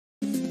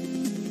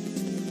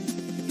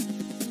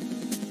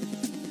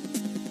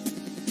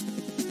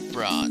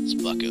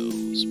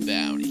Bucko's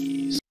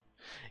Bounties.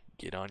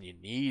 Get on your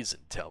knees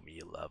and tell me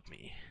you love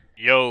me.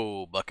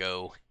 Yo,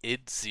 Bucko,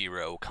 it's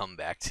Zero, come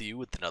back to you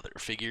with another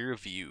figure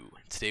review.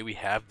 Today we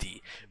have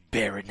the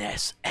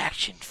Baroness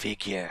action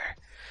figure.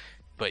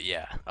 But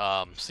yeah,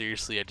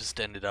 seriously, I just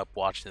ended up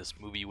watching this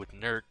movie with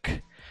Nurk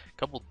a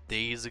couple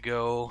days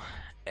ago,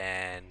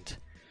 and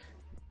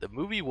the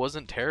movie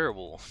wasn't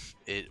terrible.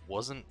 It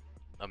wasn't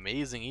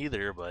amazing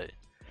either, but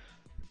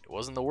it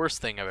wasn't the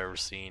worst thing I've ever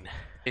seen.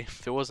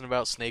 If it wasn't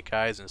about Snake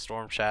Eyes and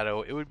Storm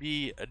Shadow, it would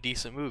be a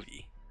decent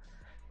movie.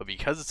 But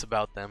because it's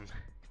about them,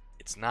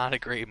 it's not a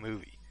great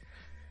movie.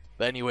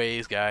 But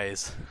anyways,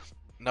 guys,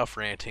 enough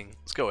ranting.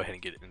 Let's go ahead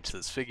and get into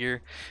this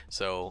figure.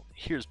 So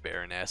here's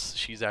Baroness.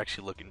 She's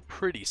actually looking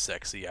pretty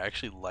sexy. I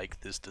actually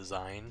like this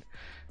design.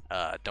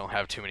 Don't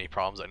have too many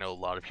problems. I know a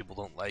lot of people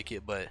don't like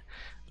it, but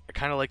I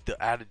kind of like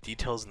the added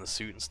details in the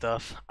suit and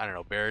stuff. I don't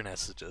know,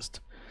 Baroness is just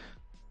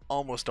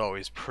almost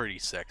always pretty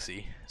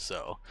sexy,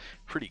 so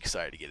pretty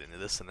excited to get into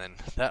this. And then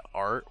that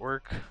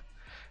artwork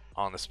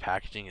on this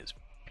packaging is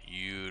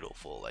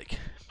beautiful, like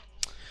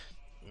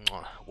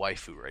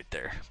waifu right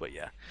there. But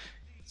yeah,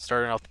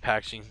 starting off the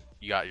packaging,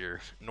 you got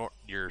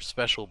your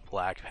special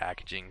black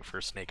packaging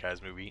for Snake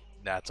Eyes movie.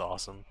 That's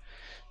awesome.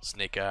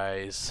 Snake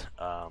Eyes,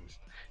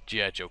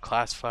 G.I. Joe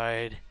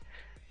Classified,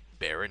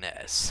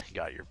 Baroness. You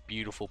got your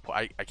beautiful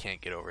I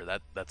can't get over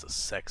that. That's a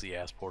sexy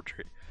ass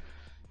portrait.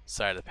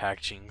 Side of the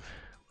packaging,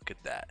 look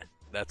at that.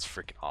 That's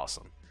freaking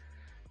awesome.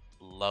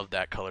 Love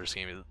that color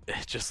scheme.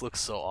 It just looks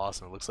so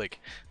awesome. It looks like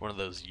one of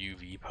those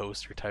UV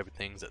poster type of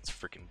things. That's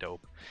freaking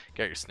dope.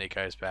 Got your Snake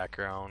Eyes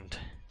background.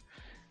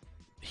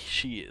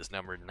 She is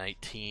number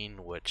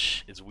 19,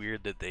 which is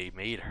weird that they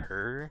made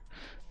her,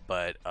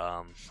 but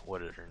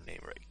what is her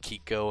name, right?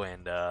 Kiko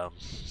and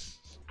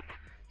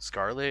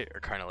Scarlet are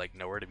kind of like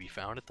nowhere to be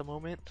found at the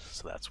moment,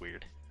 so that's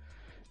weird.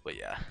 But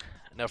yeah,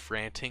 enough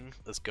ranting.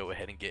 Let's go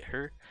ahead and get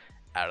her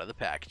out of the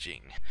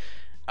packaging.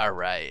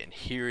 Alright, and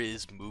here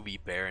is movie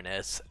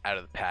Baroness out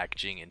of the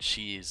packaging, and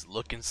she is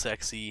looking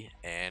sexy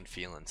and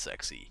feeling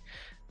sexy.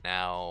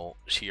 Now,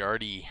 she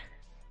already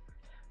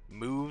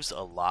moves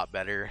a lot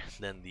better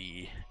than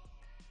the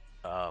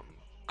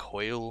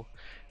coil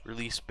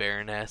release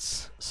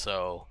Baroness,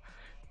 so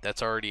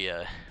that's already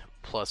a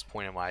plus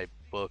point in my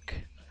book.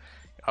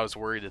 I was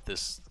worried that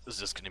this was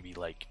just going to be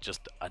like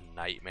just a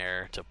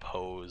nightmare to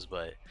pose,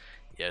 but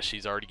yeah,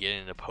 she's already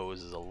getting into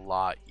poses a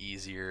lot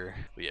easier.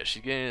 But yeah,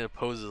 she's getting into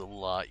poses a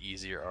lot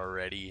easier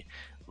already.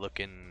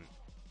 Looking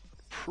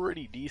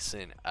pretty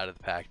decent out of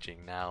the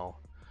packaging. Now,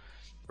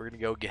 we're going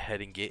to go ahead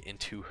and get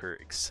into her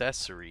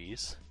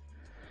accessories.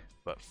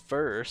 But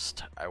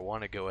first, I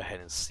want to go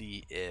ahead and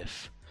see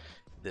if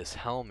this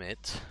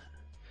helmet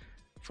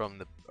from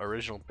the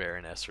original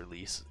Baroness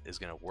release is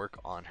going to work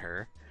on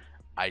her.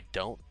 I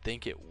don't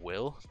think it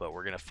will, but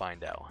we're going to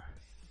find out.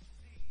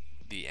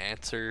 The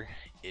answer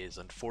is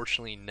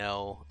unfortunately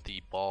no.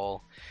 The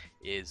ball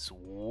is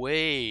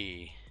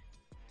way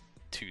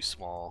too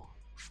small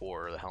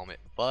for the helmet,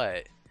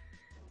 but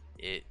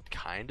it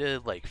kind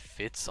of like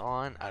fits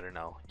on. I don't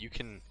know.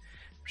 I'm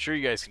sure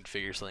you guys can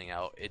figure something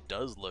out. It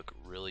does look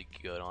really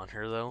good on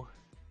her though.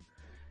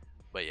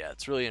 But yeah,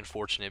 it's really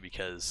unfortunate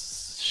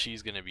because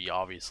she's going to be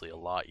obviously a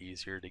lot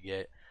easier to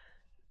get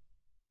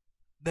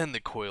than the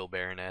coil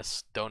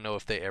Baroness. Don't know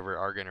if they ever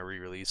are going to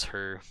re-release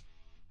her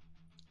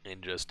in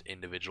just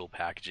individual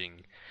packaging.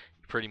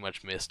 You pretty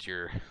much missed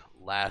your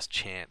last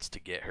chance to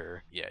get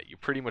her. Yeah, you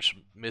pretty much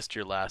missed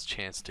your last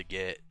chance to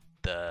get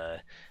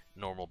the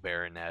normal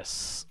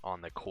Baroness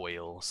on the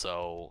coil,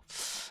 so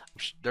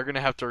they're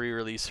gonna have to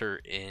re-release her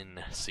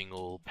in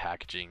single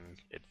packaging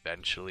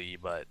eventually.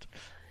 But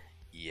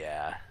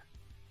yeah,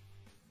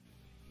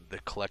 the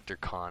collector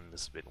con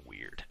has been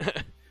weird.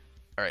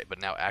 Alright,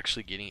 but now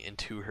actually getting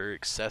into her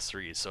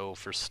accessories. So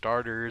for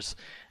starters,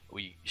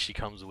 she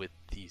comes with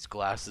these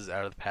glasses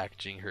out of the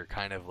packaging, her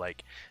kind of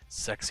like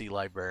sexy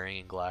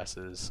librarian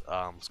glasses.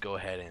 Let's go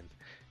ahead and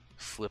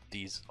flip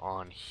these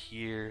on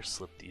here,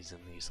 slip these in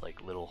these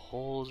like little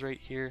holes right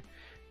here.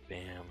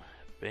 Bam,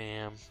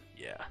 bam,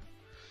 yeah.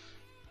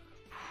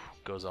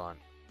 Goes on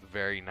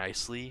very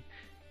nicely,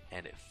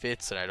 and it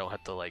fits, and I don't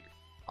have to like,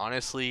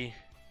 honestly,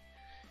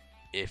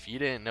 if you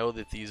didn't know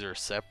that these are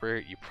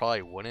separate, you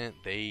probably wouldn't.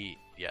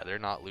 They're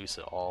not loose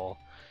at all.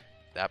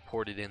 That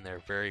ported in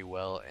there very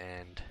well,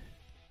 and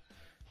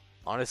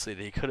honestly,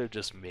 they could have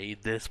just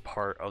made this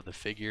part of the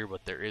figure,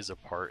 but there is a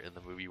part in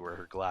the movie where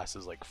her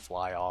glasses like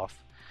fly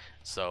off,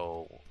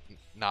 so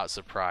not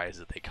surprised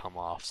that they come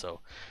off. So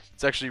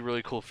it's actually a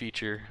really cool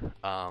feature.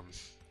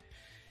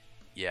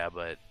 Yeah,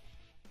 but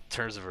in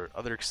terms of her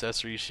other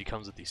accessories, she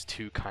comes with these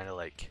two kind of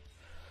like,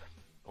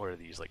 what are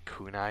these, like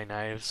kunai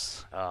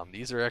knives?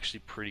 These are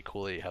actually pretty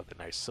cool. They have the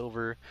nice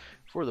silver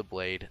for the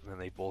blade, and then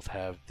they both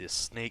have this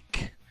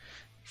snake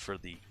for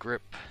the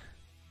grip.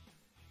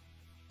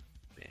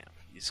 Bam.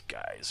 These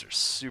guys are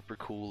super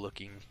cool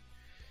looking.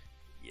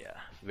 Yeah,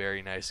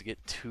 very nice to get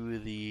two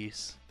of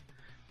these.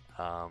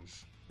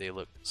 They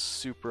look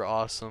super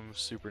awesome,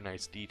 super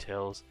nice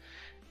details.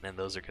 And then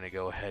those are going to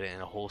go ahead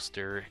and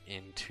holster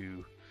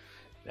into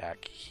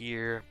back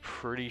here.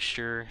 Pretty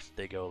sure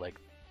they go like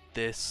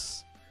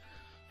this.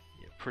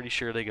 Yeah, pretty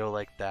sure they go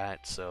like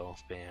that. So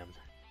bam,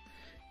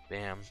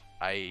 bam.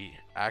 I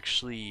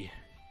actually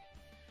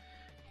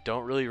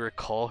don't really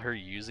recall her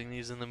using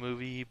these in the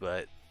movie,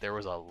 but there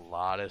was a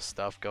lot of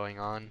stuff going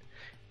on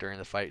during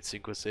the fight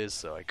sequences,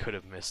 so I could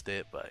have missed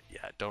it. But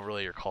yeah, don't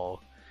really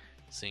recall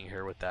seeing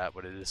her with that,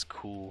 but it is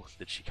cool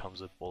that she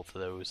comes with both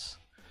of those.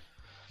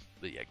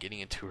 But yeah, getting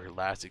into her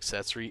last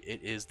accessory,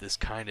 it is this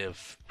kind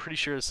of, pretty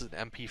sure this is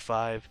an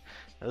MP5.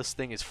 Now this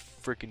thing is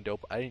freaking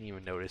dope. I didn't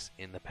even notice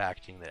in the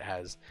packaging that it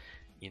has,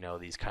 you know,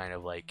 these kind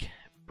of like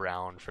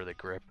brown for the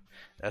grip.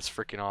 That's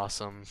freaking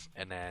awesome.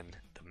 And then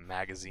the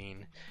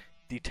magazine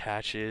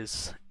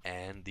detaches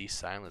and the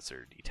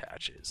silencer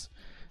detaches.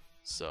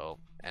 So,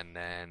 and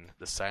then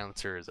the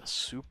silencer is a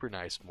super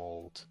nice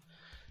mold.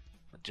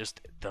 Just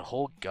the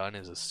whole gun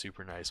is a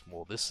super nice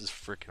mold. This is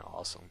freaking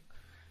awesome.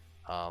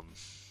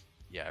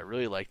 Yeah, I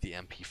really like the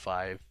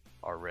MP5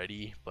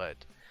 already,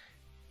 but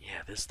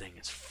yeah, this thing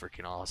is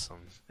freaking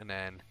awesome. And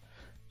then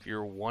if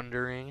you're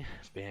wondering,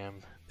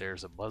 bam,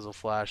 there's a muzzle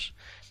flash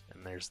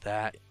and there's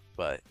that.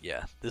 But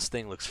yeah, this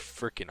thing looks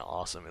freaking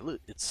awesome.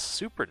 It's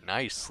super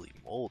nicely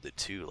molded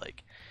too.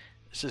 Like,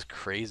 it's just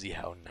crazy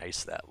how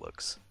nice that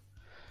looks.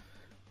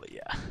 But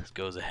yeah, it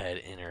goes ahead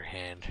in her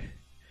hand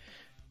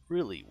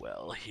really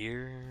well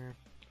here.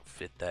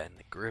 Fit that in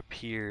the grip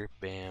here.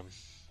 Bam.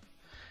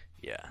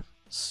 Yeah,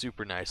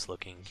 super nice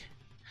looking.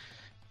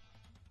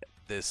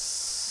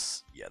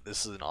 This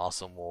is an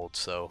awesome mold.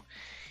 So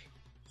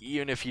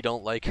even if you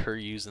don't like her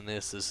using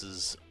this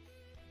is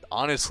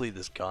honestly,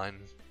 this gun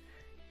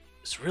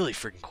is really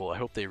freaking cool. I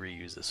hope they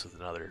reuse this with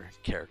another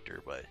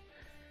character, but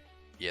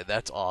yeah,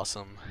 that's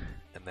awesome.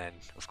 And then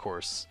of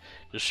course,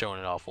 just showing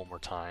it off one more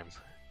time.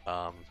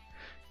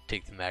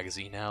 Take the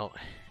magazine out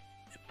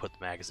and put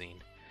the magazine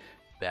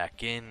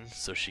back in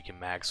so she can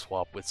mag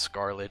swap with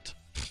Scarlet.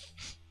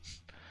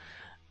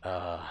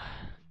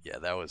 Yeah,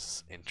 that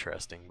was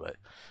interesting, but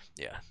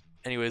yeah.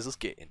 Anyways, let's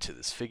get into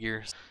this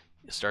figure.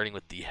 Starting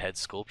with the head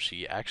sculpt,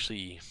 she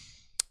actually,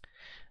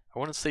 I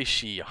want to say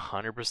she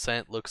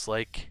 100% looks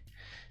like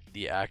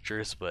the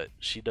actress, but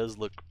she does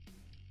look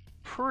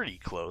pretty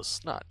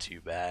close, not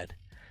too bad.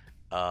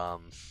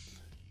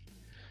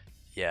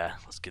 Yeah,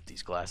 let's get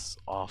these glasses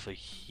off of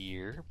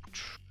here.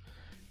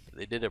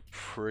 They did a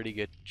pretty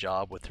good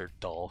job with her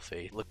doll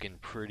face, looking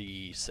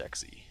pretty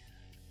sexy.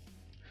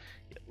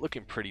 Yeah,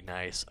 looking pretty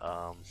nice.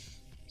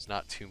 It's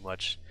not too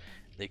much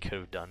they could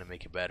have done to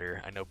make it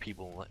better. I know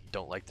people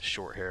don't like the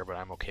short hair, but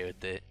I'm okay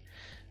with it.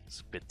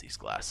 Let's put these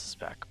glasses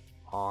back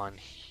on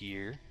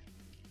here.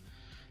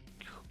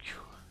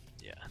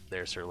 Yeah,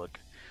 there's her look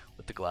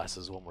with the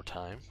glasses one more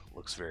time.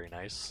 Looks very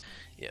nice.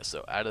 Yeah,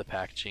 so out of the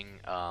packaging,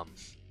 her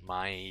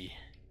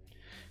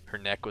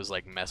neck was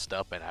like messed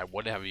up, and I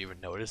wouldn't have even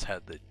noticed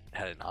had it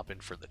not been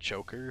for the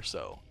choker.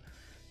 So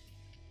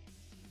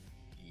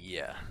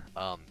yeah,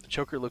 the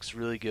choker looks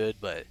really good,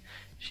 but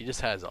she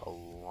just has a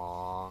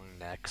long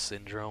neck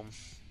syndrome,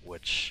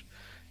 which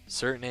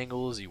certain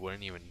angles you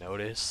wouldn't even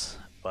notice.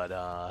 But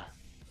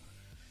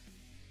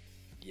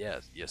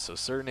yeah, so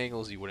certain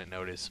angles you wouldn't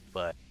notice,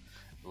 but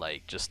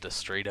like just a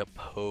straight up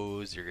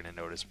pose you're gonna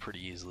notice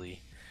pretty easily.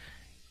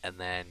 And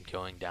then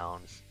going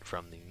down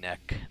from the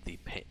neck, the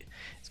paint,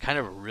 it's kind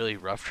of a really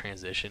rough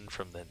transition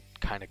from the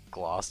kind of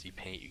glossy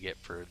paint you get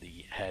for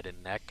the head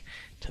and neck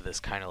to this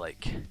kind of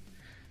like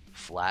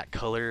flat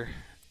color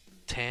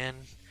tan.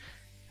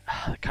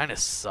 It kind of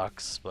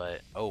sucks,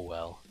 but oh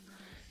well.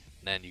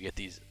 And then you get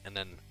these, and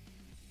then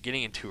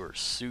getting into her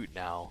suit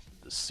now,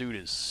 the suit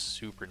is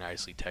super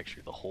nicely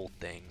textured, the whole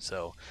thing.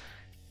 So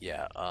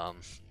yeah,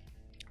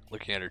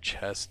 looking at her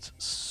chest,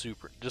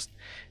 super, just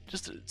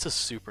it's a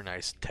super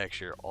nice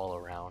texture all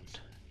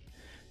around.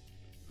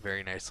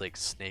 Very nice like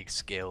snake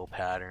scale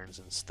patterns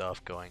and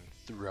stuff going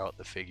throughout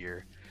the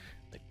figure.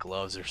 The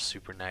gloves are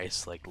super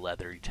nice, like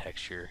leathery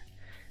texture.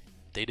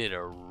 They did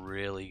a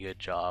really good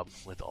job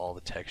with all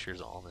the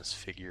textures on this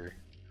figure.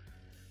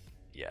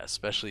 Yeah,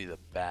 especially the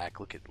back.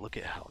 Look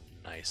at how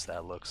nice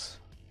that looks.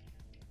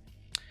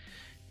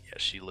 Yeah,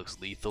 she looks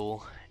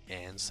lethal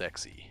and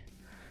sexy.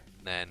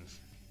 And then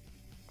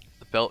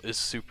the belt is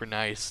super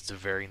nice. It's a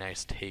very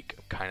nice take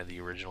of kind of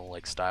the original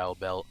like style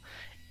belt,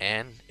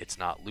 and it's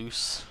not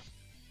loose.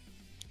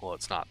 Well,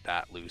 it's not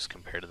that loose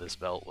compared to this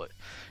belt. But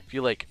I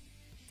feel like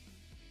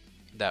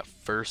that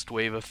first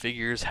wave of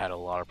figures had a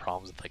lot of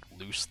problems with like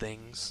loose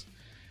things.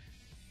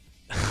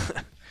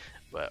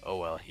 But oh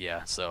well,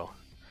 yeah. So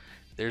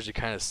there's your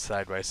kind of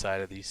side by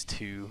side of these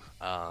two.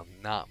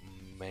 Not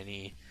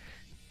many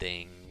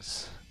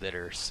things that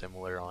are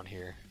similar on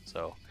here,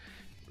 so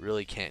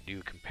really can't do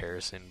a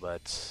comparison.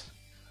 But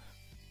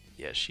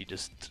yeah,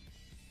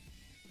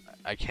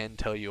 I can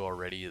tell you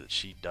already that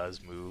she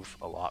does move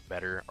a lot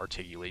better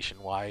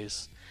articulation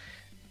wise,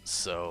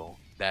 so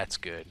that's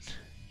good.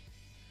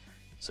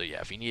 So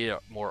yeah, if you need a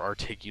more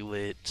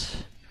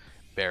articulate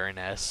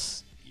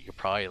Baroness, you could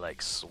probably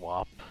like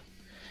swap.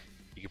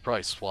 You could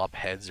probably swap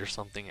heads or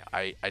something.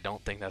 I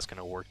don't think that's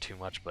gonna work too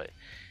much, but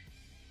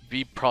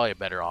be probably a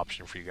better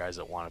option for you guys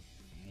that want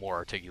more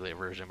articulate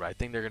version, but I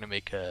think they're gonna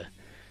make a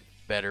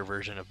better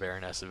version of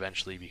Baroness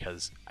eventually,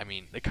 because I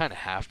mean they kind of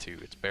have to.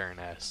 It's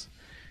Baroness.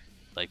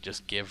 Like,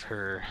 just give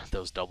her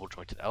those double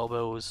jointed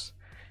elbows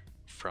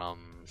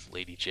from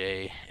Lady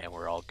J and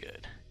we're all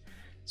good.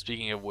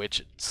 Speaking of which,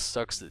 it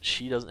sucks that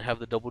she doesn't have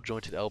the double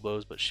jointed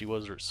elbows, but she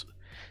was,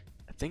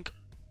 I think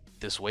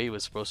this wave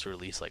was supposed to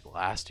release like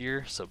last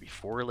year, so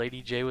before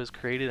Lady J was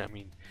created. I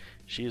mean,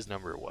 she is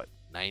number what,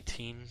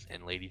 19,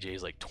 and Lady J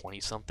is like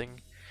 20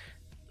 something,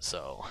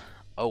 so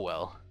oh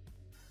well.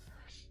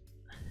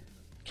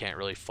 Can't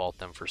really fault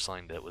them for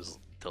something that was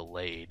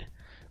delayed,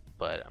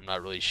 but I'm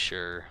not really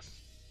sure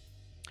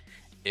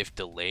if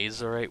delay is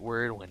the right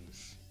word when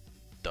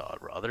the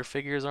other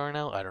figures aren't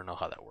out. I don't know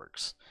how that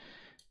works,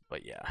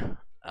 but yeah.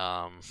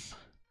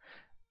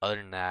 Other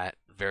than that,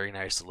 very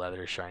nice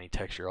leather, shiny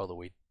texture all the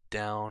way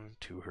down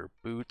to her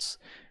boots,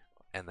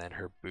 and then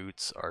her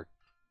boots are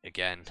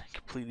again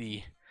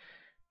completely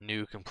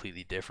new,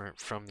 completely different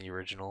from the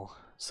original.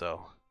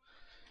 So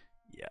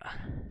yeah.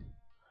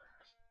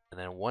 And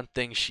then one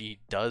thing she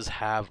does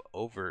have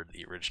over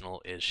the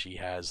original is she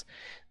has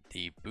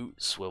the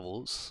boot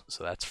swivels,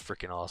 so that's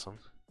freaking awesome.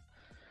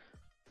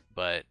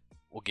 But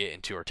we'll get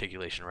into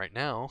articulation right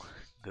now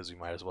because we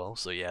might as well.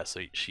 So yeah,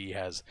 so she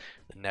has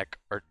the neck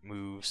art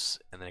moves,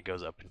 and then it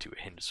goes up into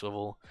a hinge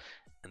swivel,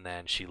 and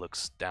then she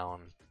looks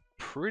down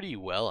pretty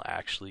well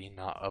actually,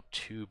 not up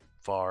too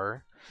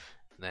far.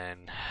 And then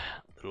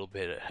a little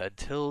bit of head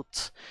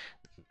tilt.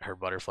 Her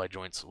butterfly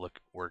joints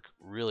work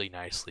really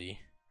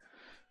nicely.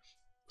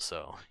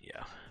 So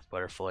yeah,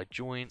 butterfly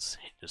joints,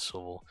 hinge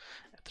swivel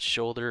at the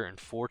shoulder.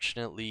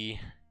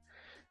 Unfortunately,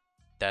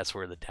 that's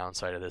where the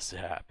downside of this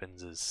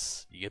happens,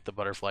 is you get the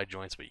butterfly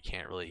joints, but you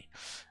can't really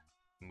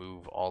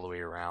move all the way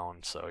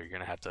around, so you're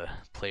gonna have to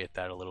play at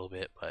that a little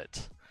bit.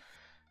 But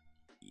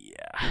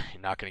yeah,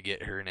 you're not gonna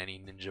get her in any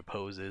ninja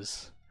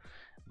poses,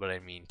 but I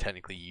mean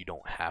technically you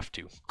don't have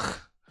to.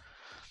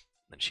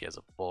 Then she has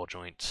a ball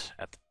joint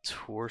at the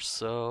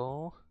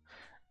torso,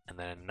 and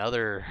then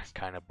another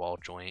kind of ball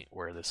joint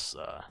where this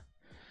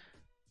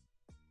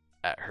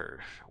at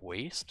her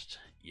waist.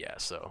 Yeah,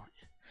 so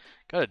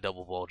got a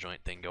double ball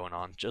joint thing going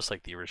on, just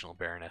like the original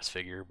Baroness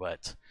figure,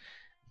 but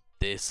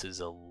this is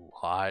a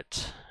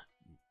lot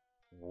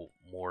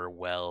more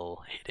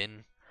well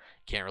hidden.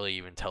 Can't really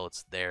even tell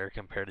it's there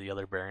compared to the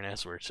other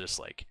Baroness, where it's just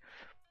like,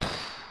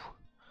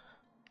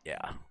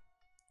 yeah,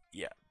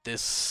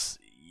 this,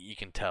 you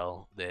can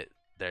tell that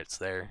it's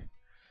there.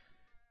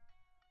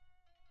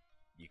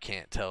 You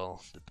can't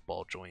tell that the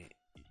ball joint,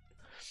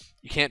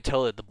 you can't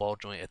tell that the ball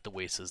joint at the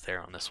waist is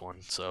there on this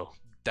one, so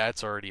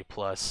that's already a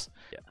plus.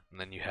 Yeah, and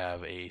then you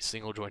have a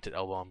single jointed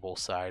elbow on both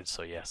sides,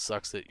 so yeah,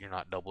 sucks that you're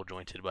not double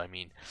jointed, but I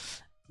mean,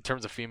 in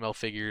terms of female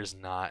figures,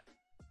 not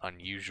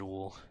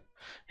unusual.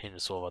 Hinge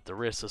swivel at the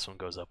wrist. This one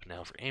goes up and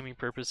down for aiming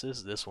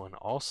purposes. This one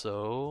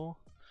also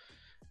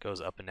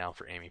goes up and down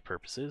for aiming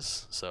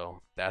purposes,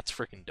 so that's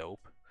freaking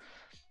dope.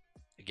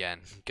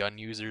 Again, gun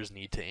users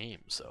need to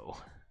aim, so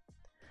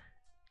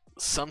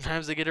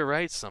sometimes they get it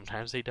right,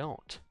 sometimes they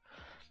don't.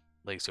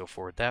 Legs go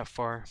forward that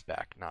far,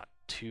 back not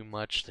too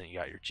much. Then you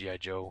got your G.I.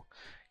 Joe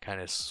kind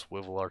of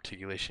swivel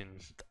articulation,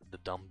 the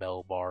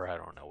dumbbell bar, I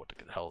don't know what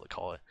the hell to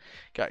call it.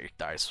 Got your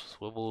thigh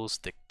swivels,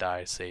 thick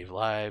thighs save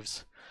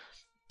lives,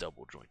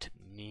 double jointed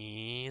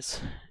knees.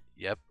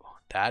 Yep,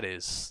 that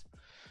is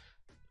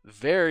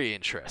very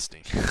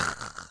interesting.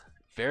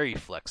 Very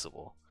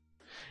flexible.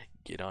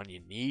 Get on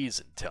your knees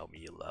and tell me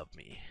you love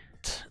me.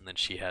 And then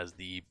she has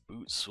the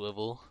boot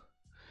swivel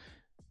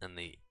and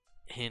the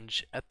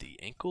hinge at the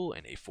ankle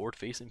and a forward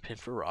facing pin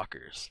for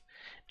rockers.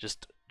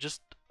 Just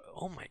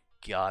oh my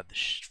god, the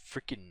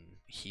freaking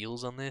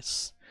heels on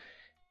this,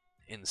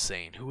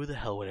 insane. Who the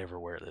hell would ever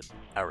wear this?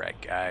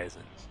 Alright guys,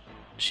 and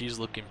she's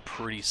looking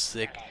pretty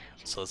sick,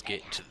 so let's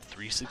get into the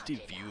 360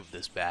 view of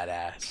this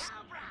badass.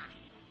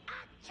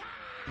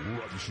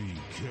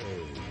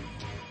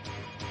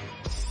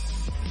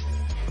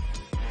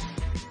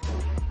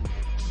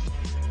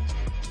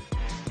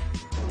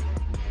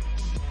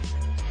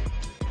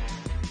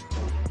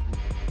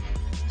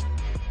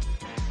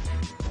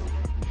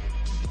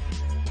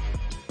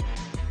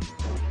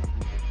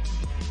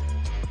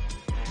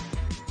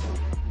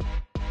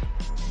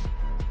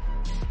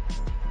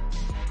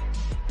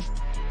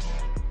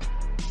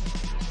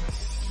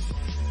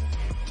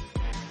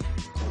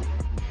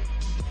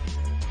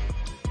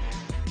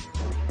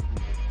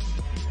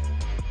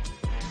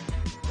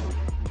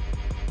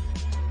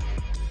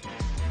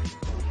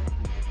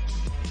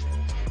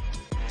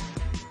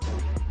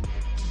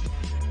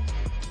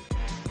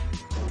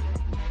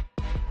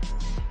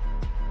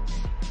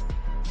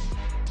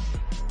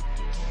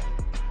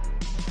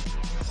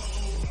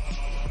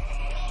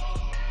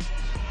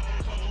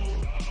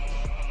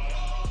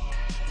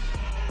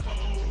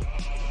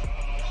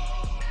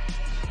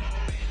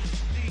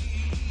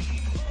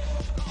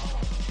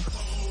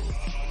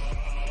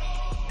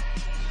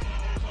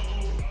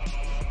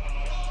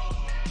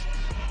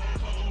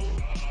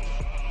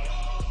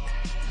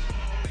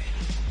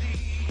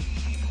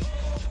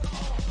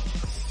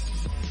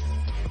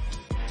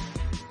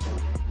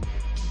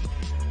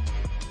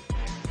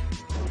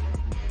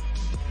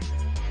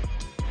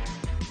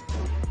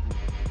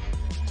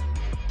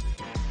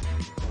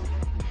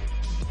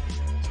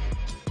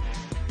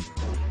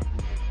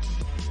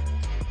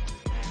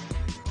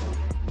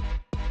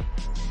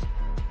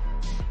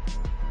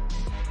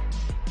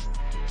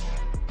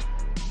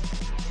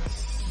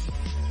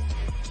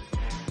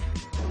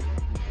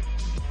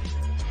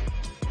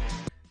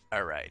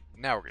 Alright,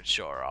 now we're going to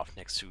show her off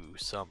next to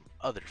some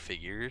other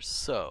figures.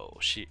 So,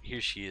 here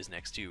she is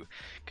next to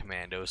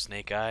Commando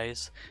Snake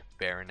Eyes,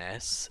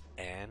 Baroness,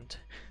 and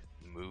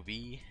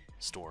Movie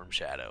Storm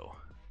Shadow.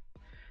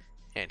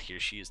 And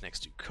here she is next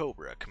to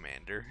Cobra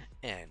Commander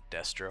and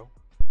Destro.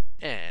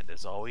 And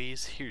as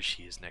always, here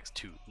she is next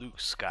to Luke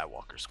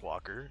Skywalker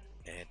Squawker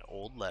and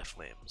Old Left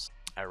Limbs.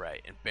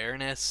 Alright, and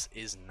Baroness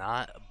is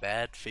not a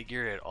bad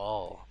figure at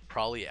all.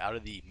 Probably out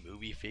of the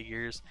movie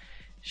figures,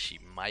 she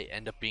might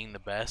end up being the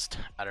best.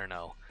 I don't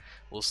know.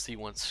 We'll see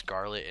once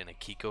Scarlet and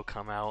Akiko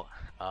come out.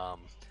 I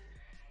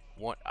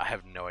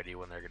have no idea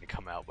when they're going to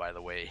come out, by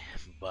the way.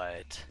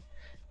 But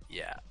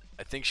yeah,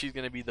 I think she's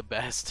going to be the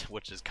best,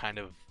 which is kind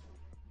of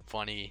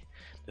funny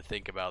to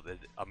think about, that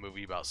a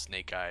movie about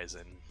Snake Eyes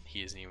and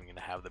he isn't even going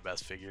to have the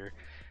best figure.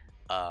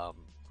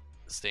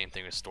 Same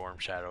thing with Storm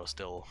Shadow,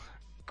 still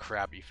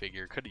crappy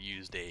figure. Could have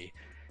used a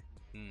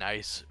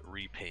nice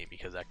repaint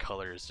because that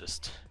color is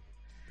just,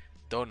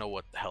 don't know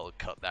what the hell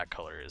that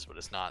color is, but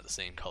it's not the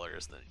same color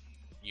as the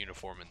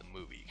uniform in the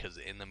movie, because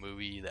in the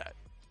movie that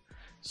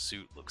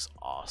suit looks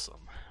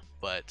awesome.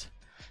 But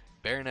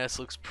Baroness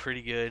looks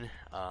pretty good.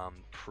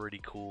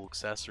 Pretty cool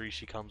accessory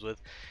she comes with,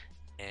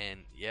 and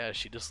yeah,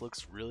 she just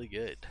looks really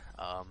good.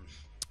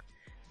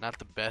 Not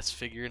the best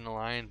figure in the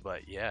line,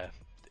 but yeah,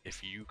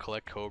 if you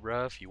collect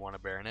Cobra, if you want a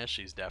Baroness,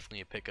 she's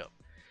definitely a pickup.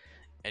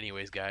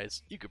 Anyways,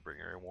 guys, you could bring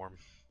her in warm,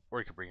 or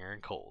you could bring her in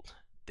cold.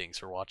 Thanks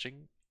for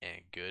watching,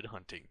 and good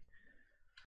hunting.